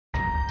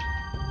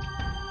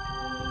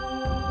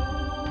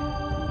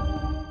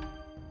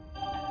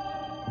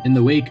In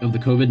the wake of the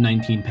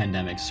COVID-19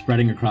 pandemic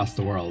spreading across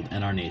the world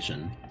and our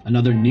nation,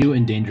 another new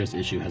and dangerous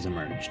issue has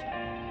emerged: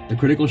 the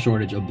critical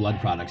shortage of blood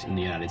products in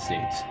the United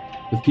States.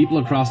 With people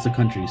across the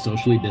country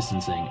socially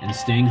distancing and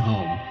staying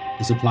home,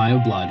 the supply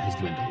of blood has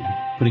dwindled,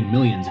 putting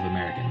millions of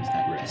Americans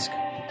at risk.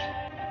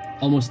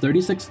 Almost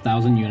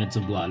 36,000 units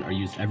of blood are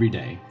used every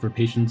day for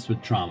patients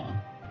with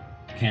trauma,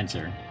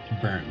 cancer,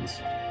 burns,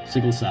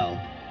 sickle cell,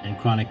 and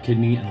chronic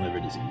kidney and liver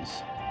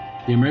disease.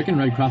 The American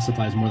Red Cross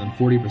supplies more than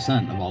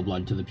 40% of all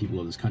blood to the people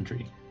of this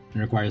country,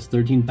 and requires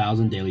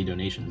 13,000 daily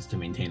donations to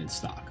maintain its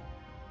stock.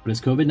 But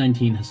as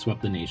COVID-19 has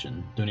swept the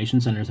nation,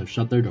 donation centers have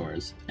shut their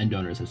doors, and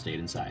donors have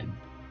stayed inside.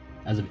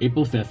 As of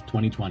April 5,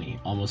 2020,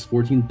 almost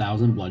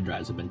 14,000 blood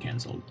drives have been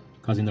canceled,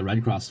 causing the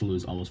Red Cross to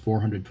lose almost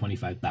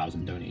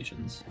 425,000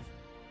 donations.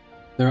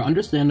 There are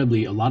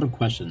understandably a lot of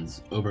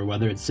questions over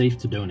whether it's safe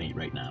to donate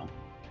right now.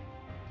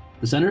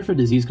 The Center for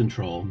Disease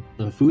Control,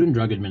 the Food and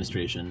Drug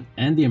Administration,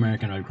 and the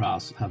American Red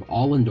Cross have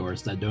all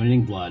endorsed that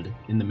donating blood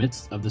in the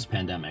midst of this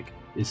pandemic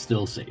is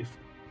still safe,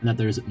 and that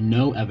there is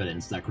no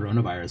evidence that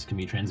coronavirus can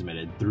be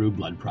transmitted through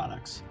blood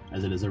products,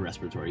 as it is a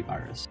respiratory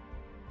virus.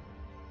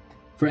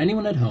 For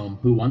anyone at home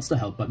who wants to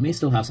help but may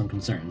still have some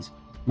concerns,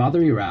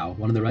 Madhuri Rao,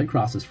 one of the Red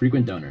Cross's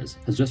frequent donors,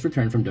 has just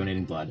returned from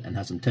donating blood and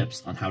has some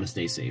tips on how to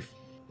stay safe.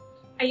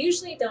 I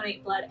usually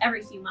donate blood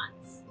every few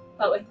months,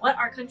 but with what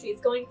our country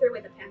is going through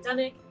with the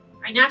pandemic,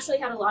 I naturally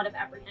had a lot of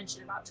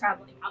apprehension about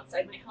traveling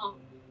outside my home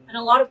and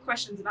a lot of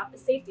questions about the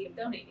safety of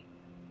donating.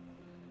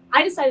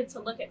 I decided to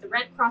look at the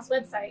Red Cross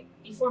website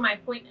before my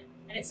appointment,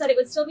 and it said it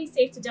would still be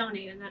safe to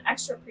donate and that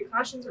extra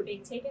precautions were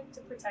being taken to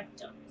protect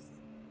donors.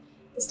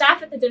 The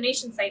staff at the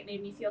donation site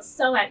made me feel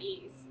so at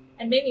ease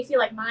and made me feel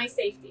like my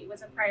safety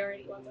was a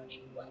priority while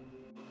donating blood.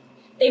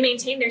 They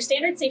maintained their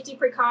standard safety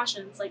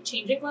precautions like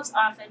changing gloves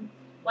often,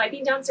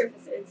 wiping down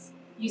surfaces,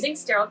 using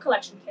sterile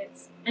collection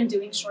kits, and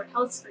doing short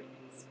health screenings.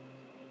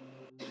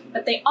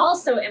 But they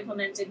also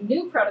implemented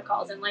new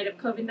protocols in light of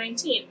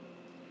COVID-19,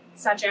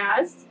 such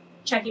as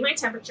checking my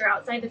temperature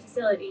outside the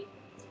facility,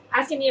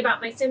 asking me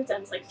about my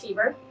symptoms like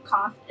fever,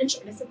 cough, and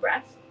shortness of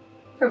breath,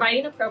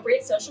 providing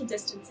appropriate social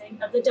distancing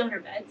of the donor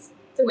beds,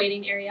 the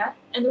waiting area,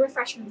 and the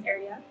refreshments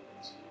area,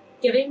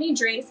 giving me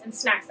drinks and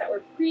snacks that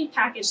were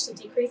pre-packaged to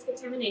decrease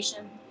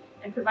contamination,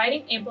 and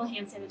providing ample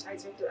hand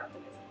sanitizer throughout the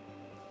visit.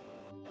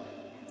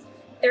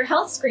 Their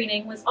health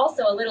screening was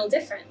also a little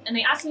different, and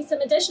they asked me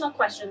some additional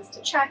questions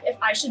to check if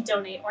I should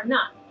donate or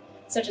not,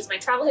 such as my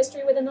travel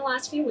history within the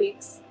last few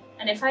weeks,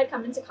 and if I had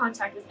come into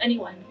contact with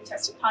anyone who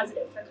tested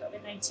positive for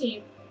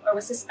COVID-19 or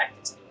was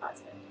suspected to be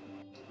positive.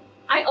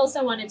 I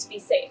also wanted to be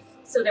safe,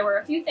 so there were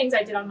a few things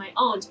I did on my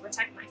own to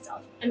protect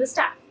myself and the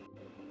staff.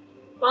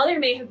 While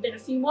there may have been a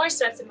few more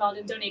steps involved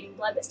in donating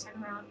blood this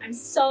time around, I'm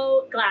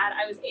so glad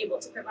I was able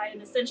to provide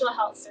an essential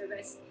health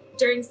service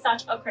during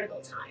such a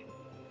critical time.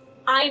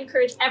 I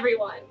encourage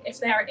everyone,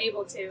 if they are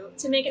able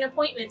to make an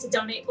appointment to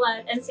donate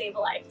blood and save a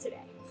life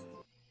today.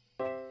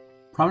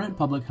 Prominent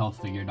public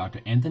health figure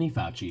Dr. Anthony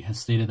Fauci has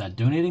stated that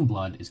donating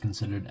blood is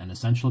considered an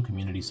essential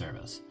community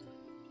service.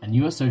 And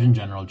U.S. Surgeon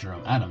General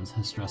Jerome Adams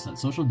has stressed that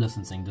social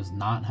distancing does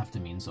not have to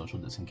mean social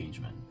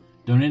disengagement.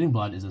 Donating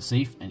blood is a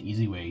safe and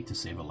easy way to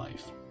save a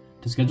life.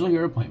 To schedule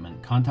your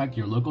appointment, contact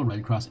your local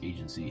Red Cross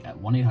agency at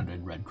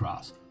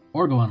 1-800-RED-CROSS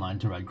or go online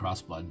to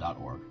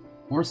redcrossblood.org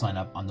or sign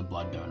up on the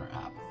Blood Donor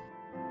app.